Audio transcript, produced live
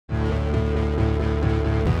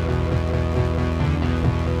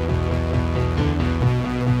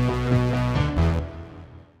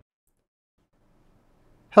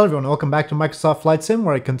Hello everyone, welcome back to Microsoft Flight Sim,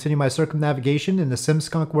 where I continue my circumnavigation in the Sim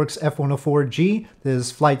Skunk Works F-104G. This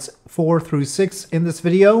is flights 4 through 6 in this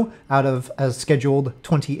video, out of as scheduled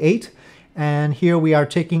 28. And here we are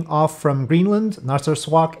taking off from Greenland,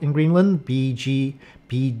 Narsarsuaq in Greenland,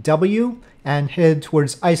 BGBW, and head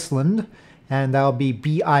towards Iceland, and that'll be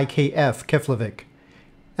BIKF, Keflavik.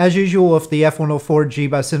 As usual with the F-104G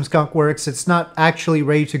by Sim Skunk Works, it's not actually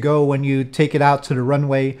ready to go when you take it out to the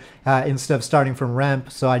runway instead of starting from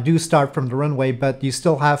ramp. So I do start from the runway, but you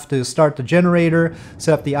still have to start the generator,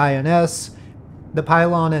 set up the INS. The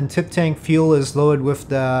pylon and tip tank fuel is loaded with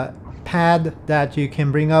the pad that you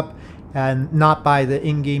can bring up and not by the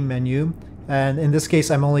in-game menu. And in this case,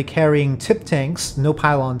 I'm only carrying tip tanks, no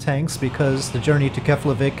pylon tanks, because the journey to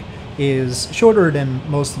Keflavik is shorter than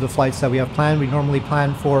most of the flights that we have planned. We normally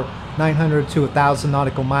plan for 900 to 1,000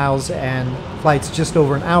 nautical miles and flights just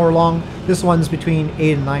over an hour long. This one's between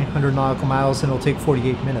 800 and 900 nautical miles and it'll take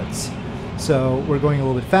 48 minutes. So we're going a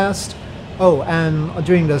little bit fast. Oh, and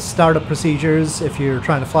during the startup procedures, if you're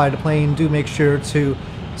trying to fly the plane, do make sure to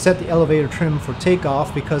set the elevator trim for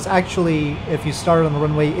takeoff, because actually if you start on the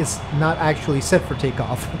runway, it's not actually set for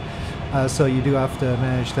takeoff. So you do have to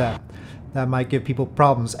manage that. That might give people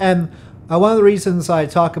problems. And one of the reasons I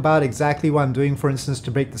talk about exactly what I'm doing, for instance, to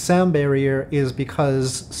break the sound barrier, is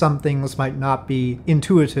because some things might not be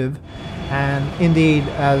intuitive. And indeed,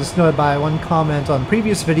 as noted by one comment on the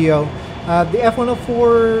previous video, the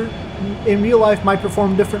F-104 in real life might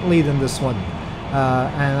perform differently than this one.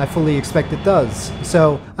 And I fully expect it does.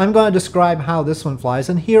 So I'm going to describe how this one flies.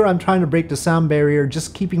 And here I'm trying to break the sound barrier,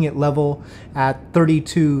 just keeping it level at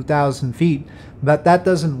 32,000 feet. But that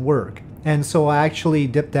doesn't work. And so I actually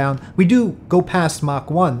dip down. We do go past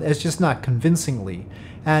Mach 1, it's just not convincingly.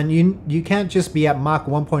 And you can't just be at Mach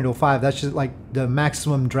 1.05, that's just like the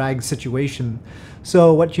maximum drag situation.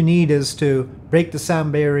 So what you need is to break the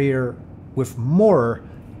sound barrier with more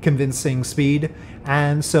convincing speed,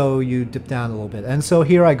 and so you dip down a little bit. And so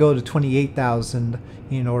here I go to 28,000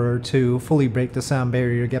 in order to fully break the sound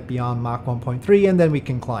barrier, get beyond Mach 1.3, and then we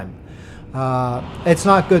can climb. It's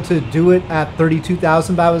not good to do it at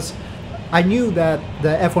 32,000, but I knew that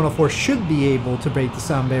the F-104 should be able to break the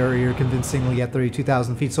sound barrier convincingly at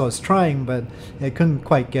 32,000 feet, so I was trying, but I couldn't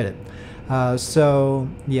quite get it. So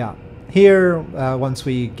yeah, here once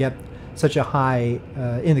we get such a high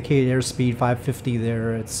indicated airspeed, 550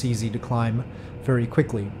 there, it's easy to climb very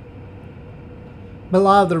quickly. But a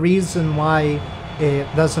lot of the reason why it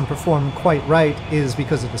doesn't perform quite right is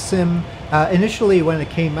because of the sim. Initially when it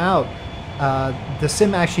came out, the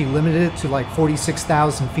sim actually limited it to like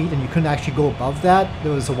 46,000 feet, and you couldn't actually go above that.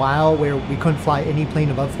 There was a while where we couldn't fly any plane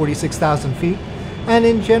above 46,000 feet. And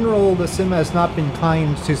in general, the sim has not been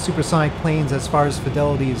kind to supersonic planes as far as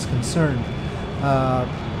fidelity is concerned.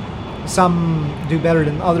 Some do better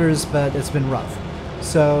than others, but it's been rough.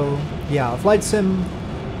 So yeah, Flight Sim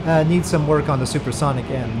needs some work on the supersonic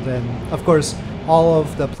end. And of course, all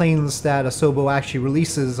of the planes that Asobo actually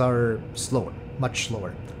releases are slower, much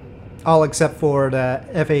slower. All except for the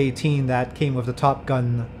F-18 that came with the Top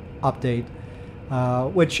Gun update,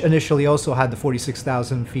 which initially also had the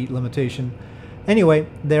 46,000 feet limitation. Anyway,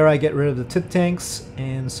 there I get rid of the tip tanks,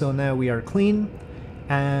 and so now we are clean,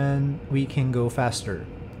 and we can go faster.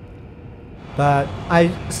 But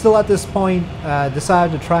I still at this point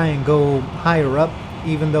decided to try and go higher up,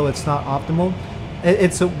 even though it's not optimal.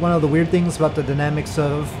 It's one of the weird things about the dynamics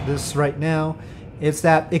of this right now. It's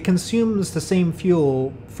that it consumes the same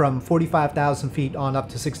fuel from 45,000 feet on up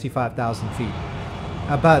to 65,000 feet.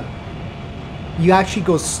 But you actually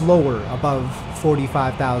go slower above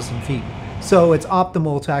 45,000 feet. So it's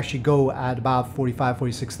optimal to actually go at about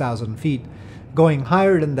 46,000 feet. Going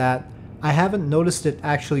higher than that, I haven't noticed it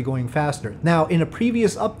actually going faster. Now, in a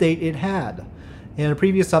previous update, it had. In a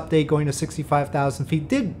previous update, going to 65,000 feet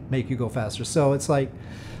did make you go faster. So it's like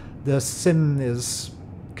the sim is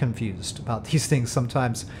confused about these things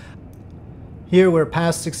sometimes. Here we're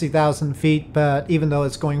past 60,000 feet, but even though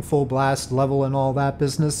it's going full blast level and all that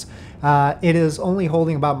business, it is only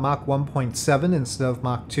holding about Mach 1.7 instead of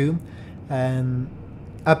Mach 2. And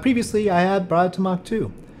previously I had brought it to Mach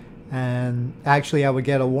 2. And actually I would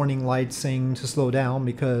get a warning light saying to slow down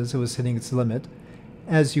because it was hitting its limit,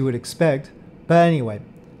 as you would expect. But anyway,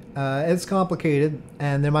 it's complicated,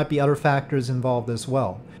 and there might be other factors involved as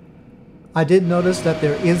well. I did notice that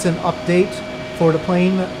there is an update for the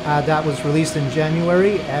plane that was released in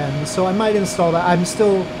January, and so I might install that. I'm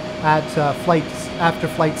still at after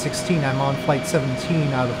flight 16. I'm on flight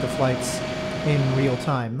 17 out of the flights in real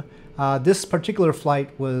time. This particular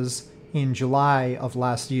flight was in July of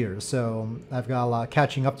last year, so I've got a lot of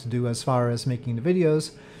catching up to do as far as making the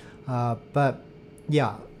videos. But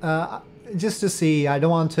Yeah, just to see, I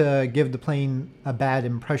don't want to give the plane a bad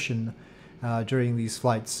impression during these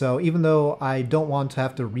flights. So even though I don't want to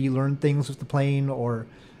have to relearn things with the plane, or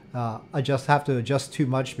I just have to adjust too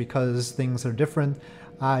much because things are different,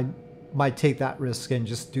 I might take that risk and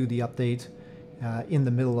just do the update in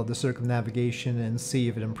the middle of the circumnavigation and see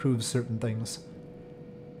if it improves certain things.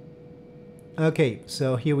 Okay,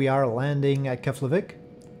 so here we are landing at Keflavik.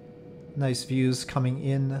 Nice views coming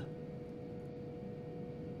in.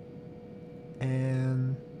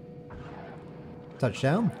 And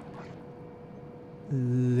touchdown.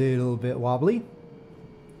 Little bit wobbly.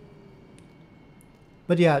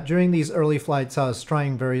 But yeah, during these early flights I was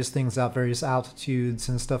trying various things out, various altitudes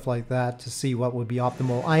and stuff like that to see what would be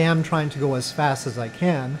optimal. I am trying to go as fast as I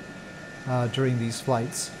can during these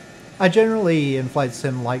flights. I generally, in Flight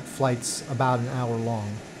Sim, like flights about an hour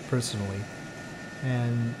long, personally,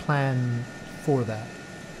 and plan for that.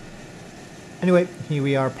 Anyway, here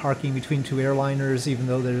we are parking between two airliners, even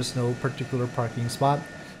though there's no particular parking spot.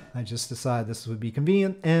 I just decided this would be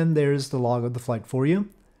convenient, and there's the log of the flight for you.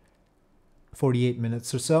 48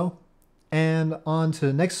 minutes or so. And on to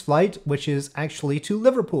the next flight, which is actually to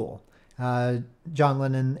Liverpool. John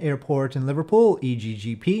Lennon Airport in Liverpool,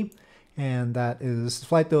 EGGP. And that is the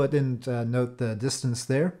flight, though it didn't note the distance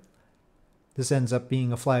there. This ends up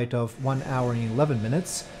being a flight of 1 hour and 11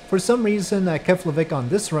 minutes. For some reason, at Keflavik on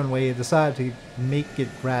this runway decided to make it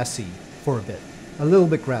grassy for a bit. A little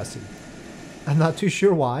bit grassy. I'm not too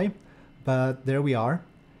sure why, but there we are.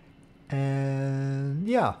 And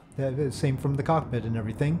yeah, same from the cockpit and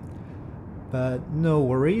everything. But no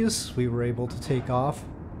worries, we were able to take off.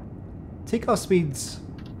 Takeoff speed's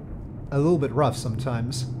a little bit rough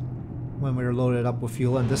sometimes when we're loaded up with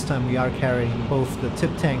fuel, and this time we are carrying both the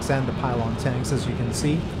tip tanks and the pylon tanks, as you can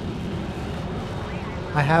see.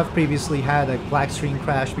 I have previously had a black screen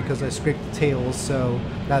crash because I scraped the tails, so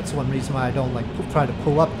that's one reason why I don't like try to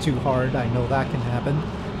pull up too hard. I know that can happen.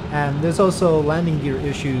 And there's also landing gear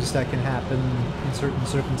issues that can happen in certain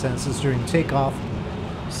circumstances during takeoff,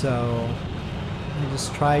 so I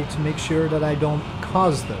just try to make sure that I don't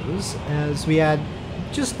cause those, as we had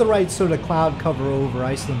just the right sort of cloud cover over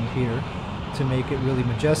Iceland here to make it really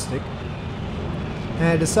majestic. And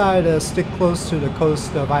I decided to stick close to the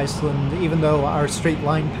coast of Iceland, even though our straight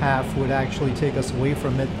line path would actually take us away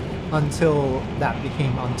from it until that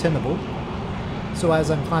became untenable. So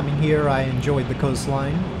as I'm climbing here, I enjoyed the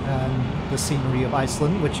coastline and the scenery of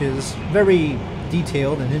Iceland, which is very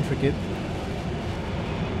detailed and intricate.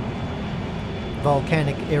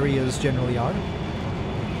 Volcanic areas generally are.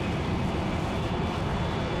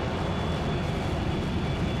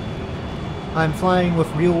 I'm flying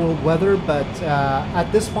with real-world weather, but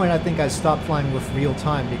at this point I think I stopped flying with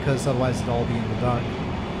real-time because otherwise it'd all be in the dark.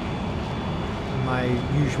 My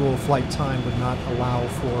usual flight time would not allow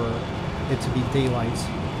for it to be daylight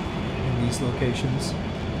in these locations.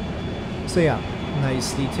 So yeah,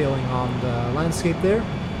 nice detailing on the landscape there.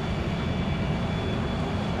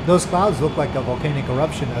 Those clouds look like a volcanic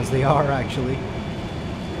eruption, as they are actually.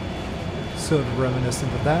 Sort of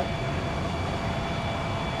reminiscent of that.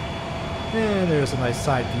 And there's a nice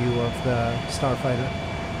side view of the Starfighter.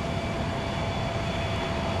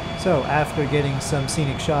 So after getting some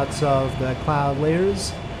scenic shots of the cloud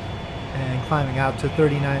layers and climbing out to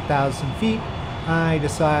 39,000 feet, I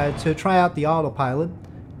decided to try out the autopilot.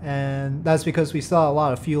 And that's because we still had a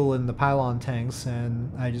lot of fuel in the pylon tanks,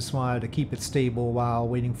 and I just wanted to keep it stable while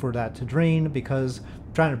waiting for that to drain, because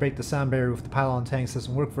trying to break the sound barrier with the pylon tanks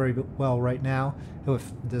doesn't work very well right now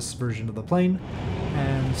with this version of the plane.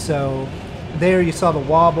 And so there you saw the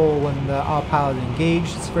wobble when the autopilot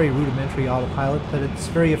engaged. It's very rudimentary autopilot, but it's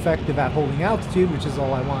very effective at holding altitude, which is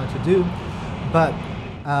all I wanted to do. But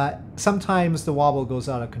sometimes the wobble goes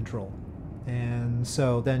out of control. And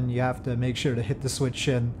so then you have to make sure to hit the switch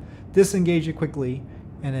and disengage it quickly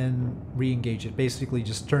and then re-engage it. Basically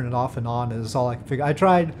just turn it off and on is all I can figure. I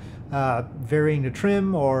tried varying the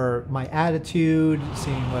trim or my attitude,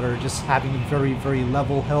 seeing whether just having it very, very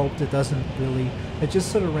level helped. It doesn't really, it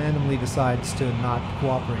just sort of randomly decides to not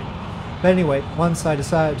cooperate. But anyway, once I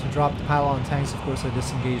decided to drop the pylon tanks, of course I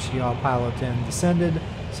disengaged the autopilot and descended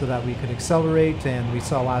so that we could accelerate. And we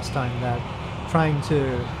saw last time that trying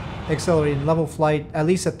to accelerate in level flight, at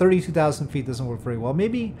least at 32,000 feet, doesn't work very well.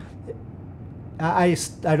 Maybe, I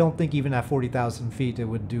don't think even at 40,000 feet it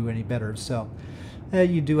would do any better, so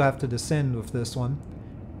you do have to descend with this one.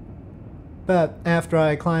 But after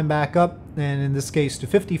I climb back up, and in this case to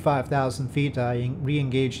 55,000 feet, I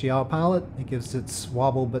re-engage the autopilot. It gives its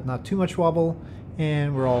wobble, but not too much wobble,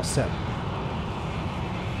 and we're all set.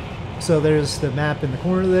 So there's the map in the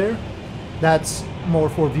corner there. That's more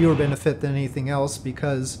for viewer benefit than anything else,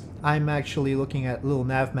 because I'm actually looking at a little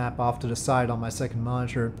nav map off to the side on my second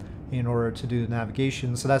monitor in order to do the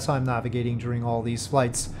navigation. So that's how I'm navigating during all these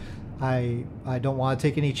flights. I don't want to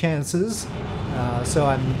take any chances, so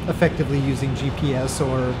I'm effectively using GPS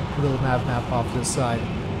or a little nav map off to the side.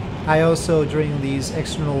 I also, during these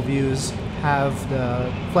external views, have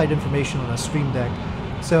the flight information on a stream deck.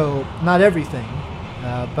 So not everything,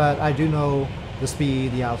 but I do know the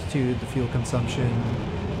speed, the altitude, the fuel consumption,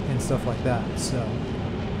 and stuff like that. So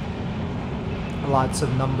lots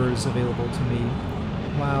of numbers available to me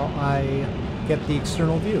while I get the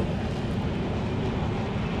external view.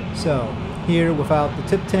 So here, without the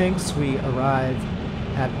tip tanks, we arrive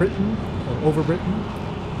at Britain, or over Britain.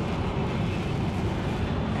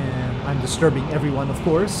 And I'm disturbing everyone, of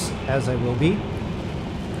course, as I will be.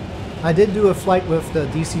 I did do a flight with the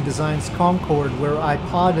DC Designs Concorde where I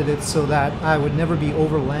plotted it so that I would never be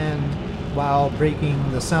over land while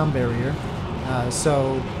breaking the sound barrier.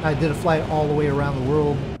 So I did a flight all the way around the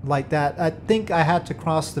world like that. I think I had to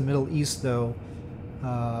cross the Middle East though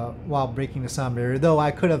while breaking the sound barrier, though I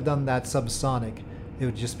could have done that subsonic. It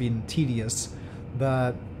would just be tedious.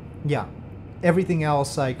 But yeah, everything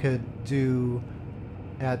else I could do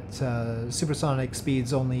at supersonic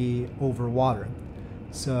speeds only over water.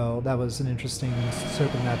 So that was an interesting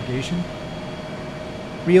circumnavigation.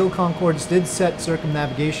 Real Concords did set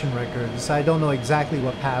circumnavigation records. I don't know exactly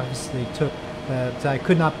what paths they took, but I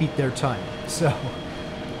could not beat their time. So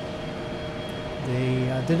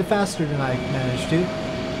they did it faster than I managed to.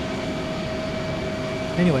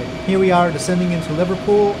 Anyway, here we are descending into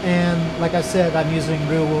Liverpool, and like I said, I'm using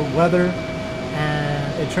real world weather,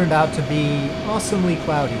 and it turned out to be awesomely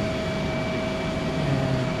cloudy.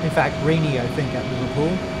 In fact, rainy, I think, at Liverpool.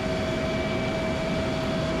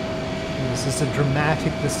 This is a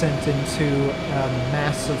dramatic descent into a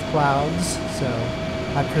mass of clouds, so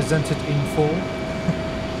I present it in full.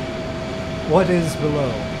 What is below?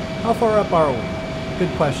 How far up are we?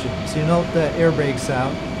 Good question. So you note the air brake's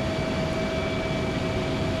out.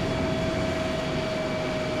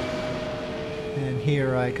 And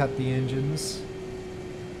here I cut the engines.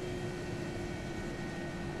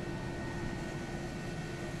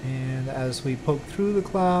 And as we poke through the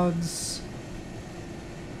clouds,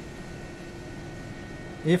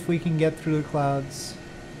 if we can get through the clouds,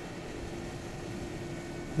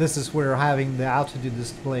 this is where having the altitude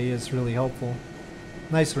display is really helpful.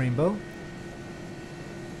 Nice rainbow.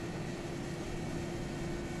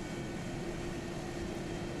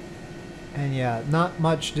 And yeah, not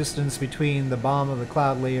much distance between the bottom of the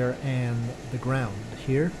cloud layer and the ground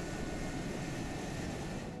here.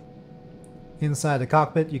 Inside the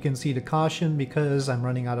cockpit, you can see the caution because I'm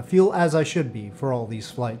running out of fuel, as I should be for all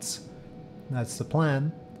these flights. That's the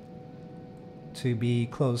plan, to be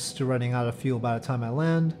close to running out of fuel by the time I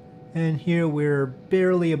land. And here we're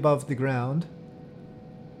barely above the ground.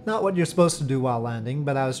 Not what you're supposed to do while landing,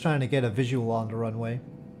 but I was trying to get a visual on the runway.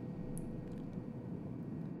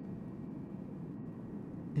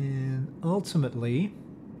 And ultimately,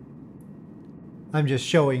 I'm just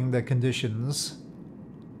showing the conditions.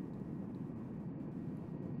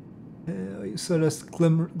 You sort of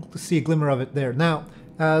see a glimmer of it there. Now,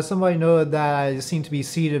 somebody noted that I seem to be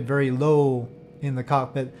seated very low in the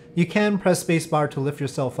cockpit. You can press spacebar to lift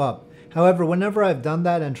yourself up. However, whenever I've done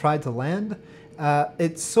that and tried to land,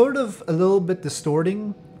 it's sort of a little bit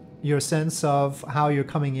distorting your sense of how you're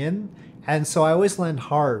coming in. And so I always land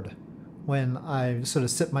hard when I sort of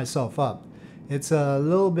sit myself up. It's a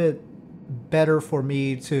little bit better for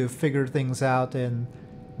me to figure things out and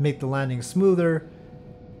make the landing smoother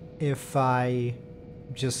if I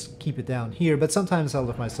just keep it down here, but sometimes I'll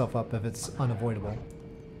lift myself up if it's unavoidable.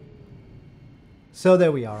 So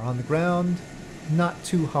there we are on the ground. Not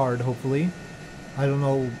too hard, hopefully. I don't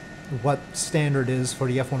know what standard is for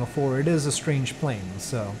the F-104. It is a strange plane,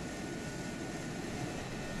 so.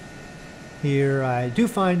 Here I do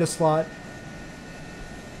find a slot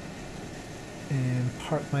and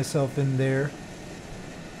park myself in there.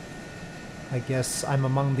 I guess I'm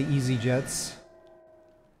among the easy jets.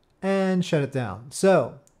 And shut it down.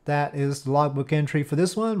 So that is the logbook entry for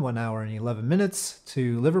this one, 1 hour and 11 minutes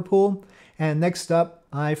to Liverpool. And next up,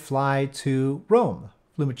 I fly to Rome,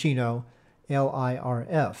 Fiumicino,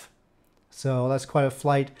 LIRF. So that's quite a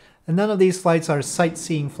flight. And none of these flights are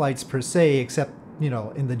sightseeing flights per se, except, you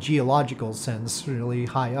know, in the geological sense, really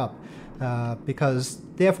high up. Because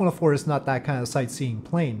the F-104 is not that kind of sightseeing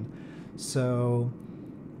plane. So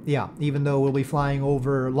yeah, even though we'll be flying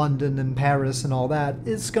over London and Paris and all that,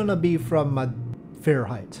 it's gonna be from a fair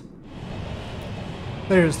height.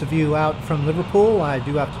 There's the view out from Liverpool. I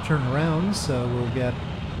do have to turn around, so we'll get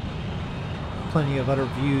plenty of other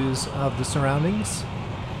views of the surroundings.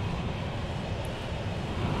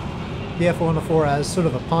 The F-104 has sort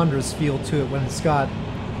of a ponderous feel to it when it's got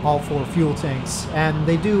all 4 fuel tanks, and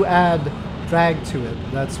they do add drag to it.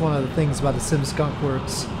 That's one of the things about the Sim Skunk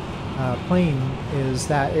Works plane, is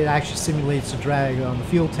that it actually simulates a drag on the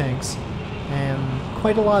fuel tanks, and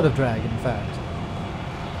quite a lot of drag, in fact.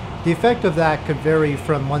 The effect of that could vary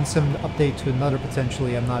from one sim update to another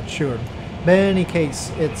potentially, I'm not sure. But in any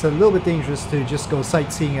case, it's a little bit dangerous to just go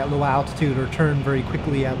sightseeing at low altitude or turn very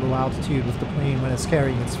quickly at low altitude with the plane when it's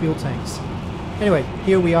carrying its fuel tanks. Anyway,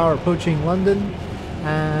 here we are approaching London,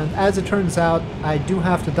 and as it turns out, I do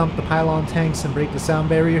have to dump the pylon tanks and break the sound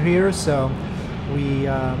barrier here, so we,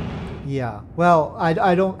 yeah. Well,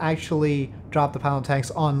 I don't actually drop the pylon tanks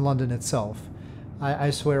on London itself.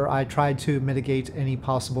 I swear I tried to mitigate any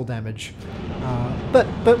possible damage. But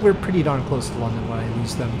we're pretty darn close to London when I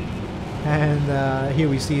lose them. And here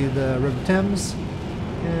we see the River Thames,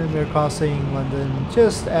 and we're crossing London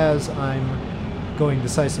just as I'm going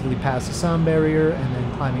decisively past the sound barrier and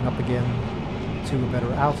then climbing up again to a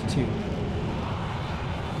better altitude.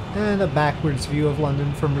 And a backwards view of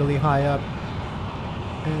London from really high up,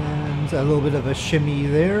 and a little bit of a shimmy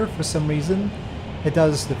there for some reason. It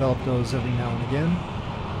does develop those every now and again.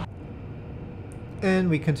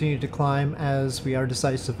 And we continue to climb as we are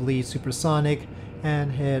decisively supersonic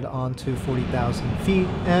and head on to 40,000 feet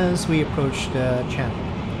as we approach the channel.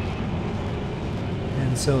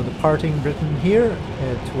 And so departing Britain here,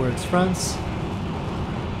 head towards France.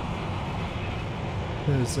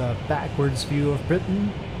 There's a backwards view of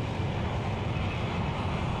Britain.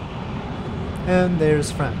 And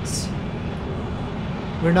there's France.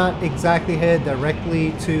 We're not exactly headed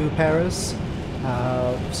directly to Paris,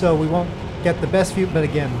 so we won't get the best view, but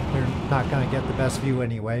again, we're not going to get the best view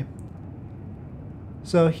anyway.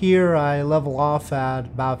 So here I level off at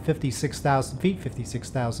about 56,000 feet,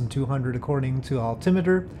 56,200 according to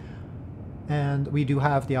altimeter, and we do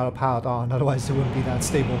have the autopilot on, otherwise it wouldn't be that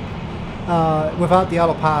stable. Without the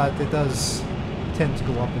autopilot, it does tend to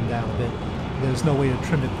go up and down a bit. There's no way to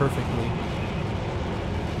trim it perfectly.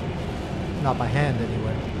 Not by hand,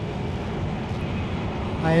 anyway.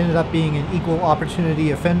 I ended up being an equal opportunity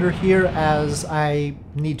offender here as I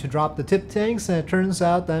need to drop the tip tanks, and it turns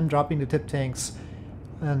out that I'm dropping the tip tanks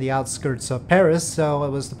on the outskirts of Paris, so it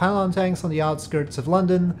was the pylon tanks on the outskirts of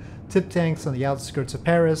London, tip tanks on the outskirts of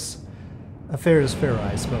Paris. A fair is fair,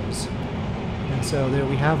 I suppose. And so there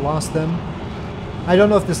we have lost them. I don't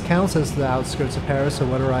know if this counts as the outskirts of Paris or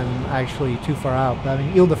whether I'm actually too far out, but I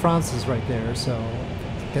mean, Ile-de-France is right there, so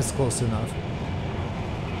I guess close enough.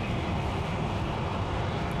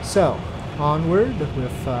 So, onward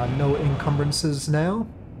with no encumbrances now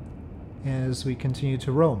as we continue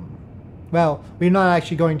to roam. Well, we're not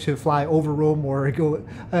actually going to fly over Rome or go...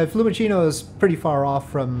 Fiumicino is pretty far off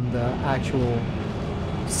from the actual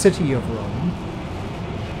city of Rome.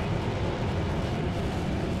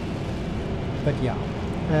 But yeah,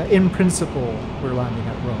 in principle, we're landing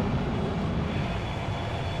at Rome.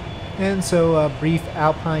 And so a brief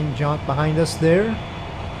alpine jaunt behind us there.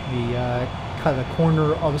 We cut a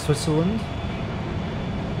corner of Switzerland.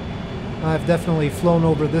 I've definitely flown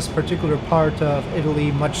over this particular part of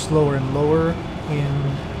Italy much slower and lower in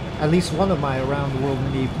at least one of my around the world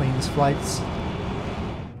mini planes flights.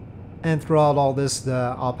 And throughout all this,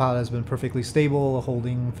 the autopilot has been perfectly stable,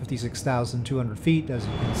 holding 56,200 feet, as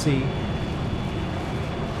you can see.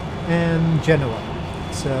 And Genoa.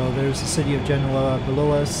 So there's the city of Genoa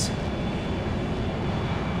below us.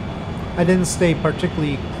 I didn't stay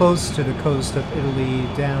particularly close to the coast of Italy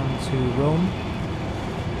down to Rome.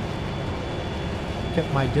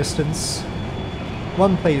 Kept my distance.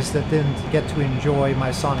 One place that didn't get to enjoy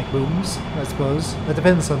my sonic booms, I suppose. It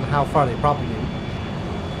depends on how far they propagate.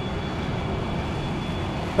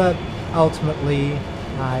 But ultimately,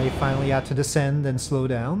 I finally had to descend and slow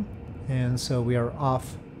down. And so we are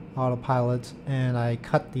off autopilot, and I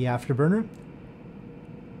cut the afterburner,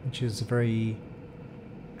 which is a very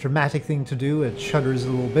dramatic thing to do. It shudders a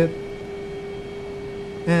little bit.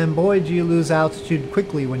 And boy, do you lose altitude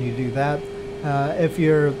quickly when you do that. If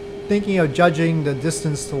you're thinking of judging the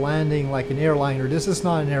distance to landing like an airliner, this is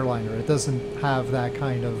not an airliner. It doesn't have that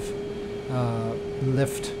kind of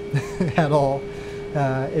lift at all.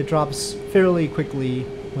 It drops fairly quickly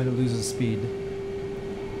when it loses speed.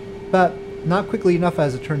 But not quickly enough,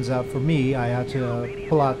 as it turns out for me. I had to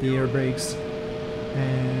pull out the air brakes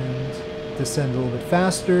and descend a little bit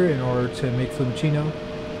faster in order to make Fiumicino.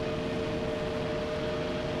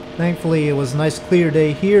 Thankfully, it was a nice clear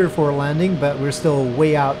day here for a landing, but we're still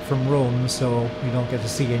way out from Rome, so we don't get to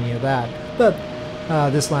see any of that. But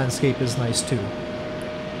this landscape is nice too.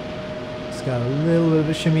 It's got a little bit of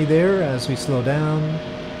a shimmy there as we slow down.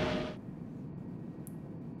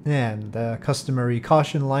 And the customary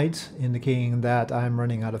caution light indicating that I'm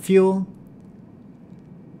running out of fuel.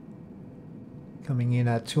 Coming in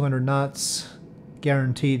at 200 knots.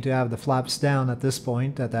 Guaranteed to have the flaps down at this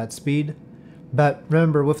point, at that speed. But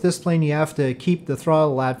remember, with this plane you have to keep the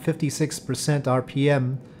throttle at 56%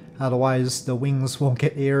 RPM, otherwise the wings won't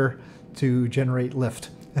get air to generate lift.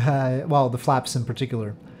 Well, the flaps in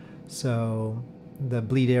particular. So the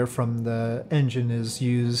bleed air from the engine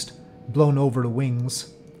is blown over the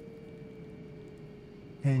wings.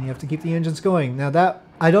 And you have to keep the engines going. Now that,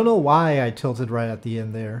 I don't know why I tilted right at the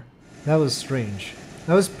end there. That was strange.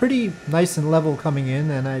 That was pretty nice and level coming in,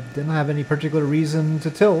 and I didn't have any particular reason to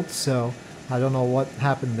tilt, so I don't know what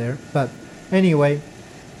happened there. But anyway,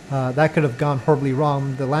 that could have gone horribly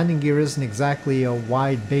wrong. The landing gear isn't exactly a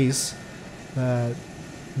wide base, but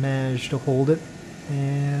managed to hold it.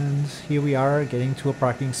 And here we are getting to a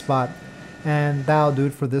parking spot, and that'll do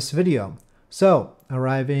it for this video. So,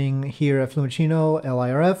 arriving here at Fiumicino,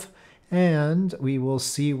 LIRF, and we will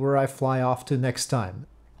see where I fly off to next time.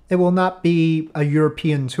 It will not be a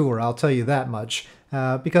European tour, I'll tell you that much,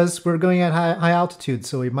 because we're going at high altitude,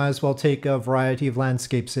 so we might as well take a variety of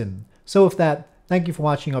landscapes in. So with that, thank you for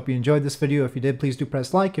watching. I hope you enjoyed this video. If you did, please do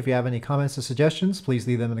press like. If you have any comments or suggestions, please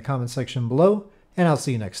leave them in the comment section below, and I'll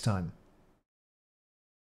see you next time.